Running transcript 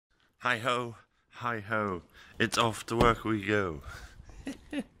Hi ho, it's off to work we go.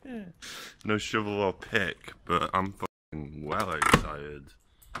 No shovel or pick, but I'm fucking well excited.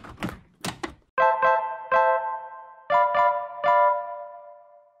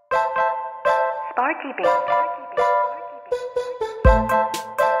 SparkyBeats.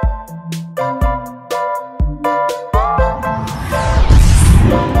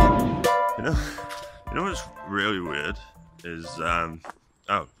 You know what's really weird is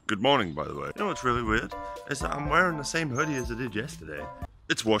oh, good morning, by the way. You know what's really weird is that I'm wearing the same hoodie as I did yesterday.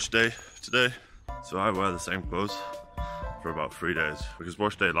 It's wash day today, so I wear the same clothes for about 3 days because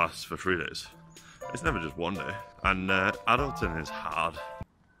wash day lasts for 3 days. It's never just one day, and adulting is hard.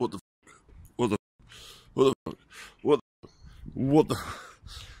 What the fuck? What the what the fuck? What the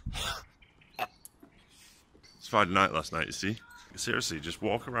It's Friday night last night, you see? Seriously, just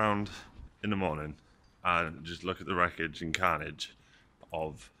walk around in the morning and just look at the wreckage and carnage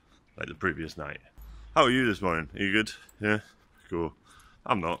of like the previous night. How are you this morning? Are you good? Yeah? Cool.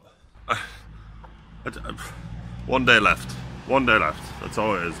 I'm not. 1 day left. 1 day left. That's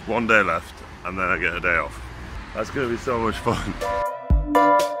all it is. 1 day left and then I get a day off. That's gonna be so much fun.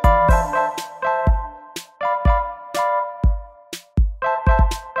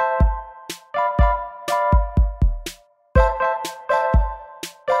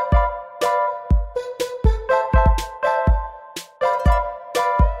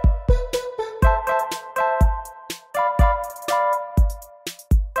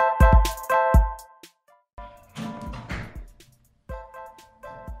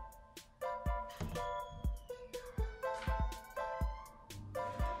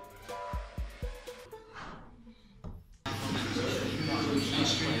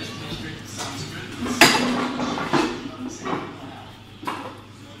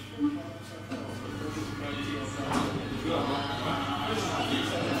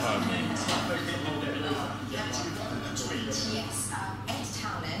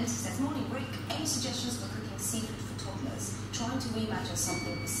 Trying to reimagine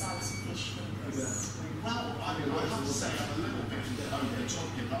something besides fish fingers. Well, I have to say, I'm a little bit over the top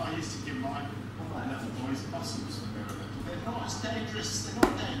here, but I used to give my little boys mussels when they were little. They're not as dangerous, they're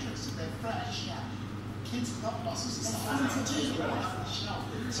not dangerous, they're fresh. Yeah. Kids love mussels and stuff. They're fun to eat, right off the shelf.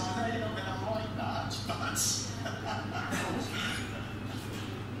 So I know you're not going to like that, but...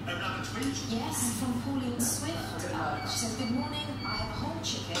 Another tweet? Yes, from Pauline Swift. She says, good morning, I have a whole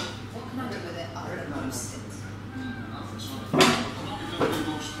chicken. What can I do with it other than roast it?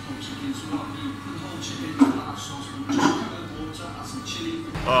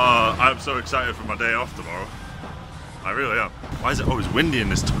 I'm so excited for my day off tomorrow. I really am. Why is it always windy in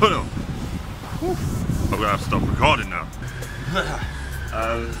this tunnel? Whew. I'm gonna have to stop recording now.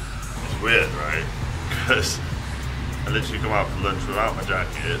 It's weird, right? Because I literally come out for lunch without my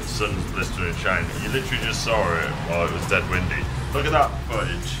jacket, the sun's blistering shiny. You literally just saw it while it was dead windy. Look at that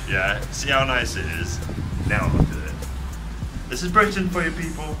footage, yeah? See how nice it is? Now look at it. This is Britain for you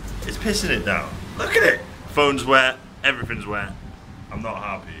people. It's pissing it down. Look at it! Phone's wet, everything's wet. I'm not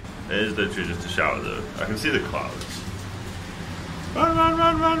happy. It is literally just a shower though. I can see the clouds. Run, run,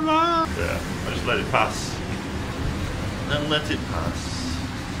 run, run, run! Yeah, I just let it pass. Then let it pass.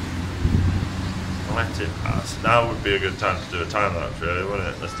 Let it pass. Now would be a good time to do a time lapse really, wouldn't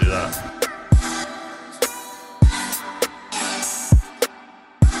it? Let's do that.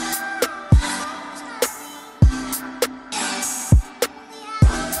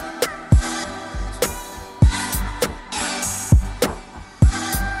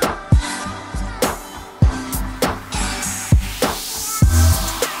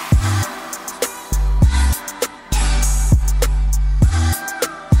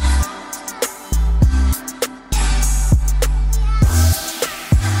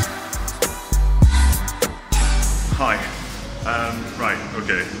 Right,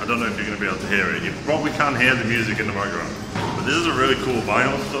 okay, I don't know if you're going to be able to hear it. You probably can hear the music in the background. But this is a really cool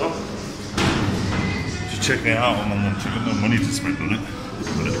vinyl store. Just checking it out on my lunch. I've got no money to spend on it.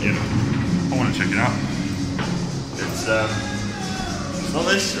 But, you know, I want to check it out. It's not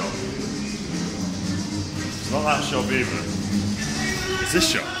this shop. It's not that shop either. It's this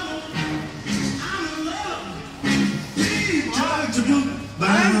shop.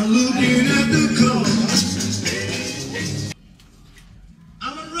 By looking at the colors.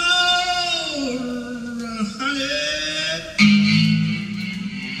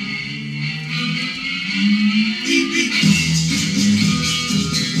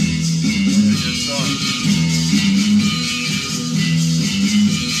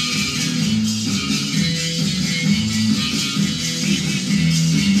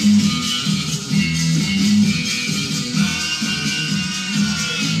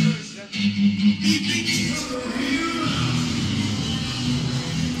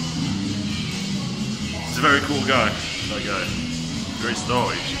 a very cool guy. That guy. Great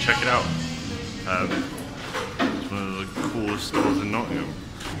store, you should check it out. It's one of the coolest stores in Nottingham.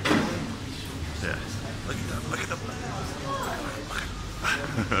 Yeah, look at that, look at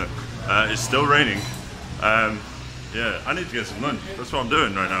that. It's still raining. Yeah, I need to get some lunch. That's what I'm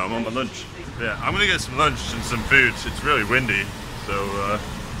doing right now, I'm on my lunch. Yeah, I'm gonna get some lunch and some food. It's really windy, so I'm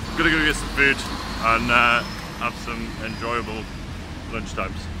gonna go get some food and have some enjoyable lunch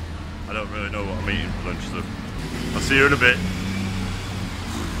times. I don't really know what I'm eating for lunch, so I'll see you in a bit.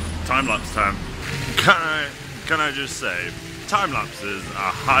 Time lapse time. Can I just say, time lapses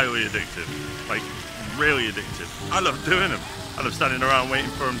are highly addictive, like really addictive. I love doing them. I love standing around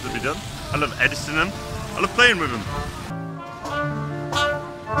waiting for them to be done. I love editing them. I love playing with them.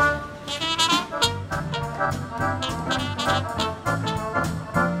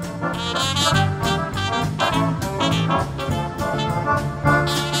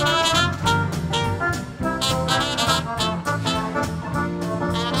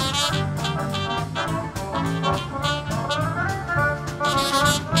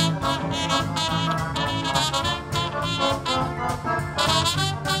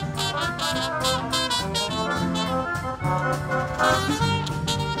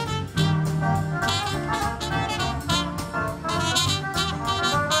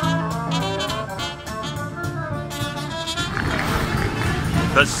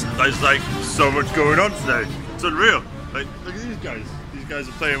 There's like so much going on today. It's unreal. Like, look at these guys. These guys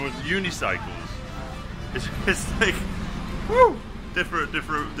are playing with unicycles. It's like, woo, different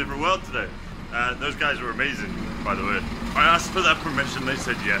world today. Those guys were amazing, by the way. I asked for their permission. They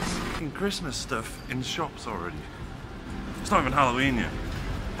said yes. Christmas stuff in shops already. It's not even Halloween yet.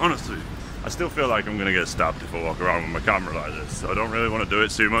 Honestly, I still feel like I'm gonna get stabbed if I walk around with my camera like this. So I don't really want to do it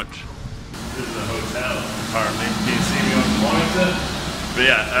too much. This is a hotel, apparently. Can you see me on the monitor? But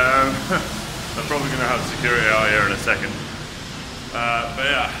yeah, I'm probably going to have security out here in a second. But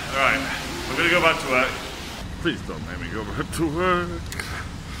yeah, alright, I'm going to go back to work. Please don't make me go back to work.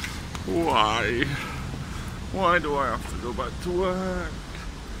 Why? Why do I have to go back to work?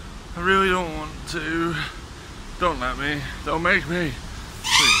 I really don't want to. Don't let me. Don't make me.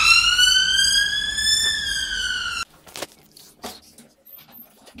 Please.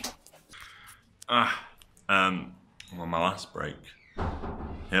 I'm on my last break.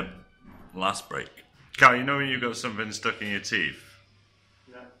 Yep, last break. Cal, you know when you've got something stuck in your teeth?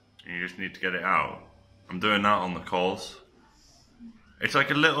 Yeah. And you just need to get it out? I'm doing that on the calls. It's like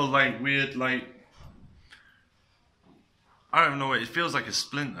a little, like, weird, like... I don't know, it feels like a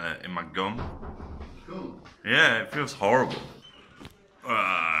splinter in my gum. Cool. Yeah, it feels horrible.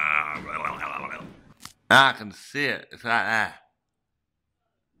 I can see it, it's like that.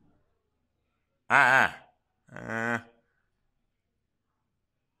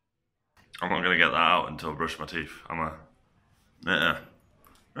 I'm not gonna get that out until I brush my teeth, am I?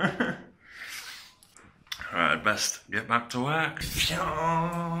 Alright, best get back to work.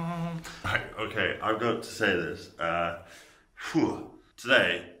 Right, okay, I've got to say this.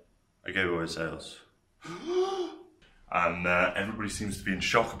 Today, I gave away sales. And everybody seems to be in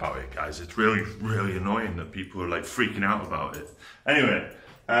shock about it, guys. It's really, really annoying that people are like freaking out about it. Anyway,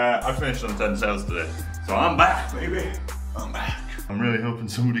 I finished on 10 sales today. So I'm back, baby. I'm back. I'm really hoping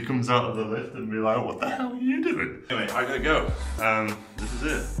somebody comes out of the lift and be like, what the hell are you doing? Anyway, I gotta go. This is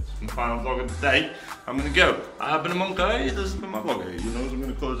it. It's my final vlog of the day. I'm gonna go. I've been a Monkaiy. This has been my vlog. You know, I'm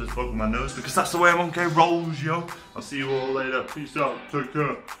gonna close this vlog with my nose because that's the way a Monkaiy rolls, yo. I'll see you all later. Peace out. Take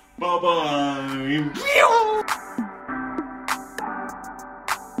care. Bye-bye.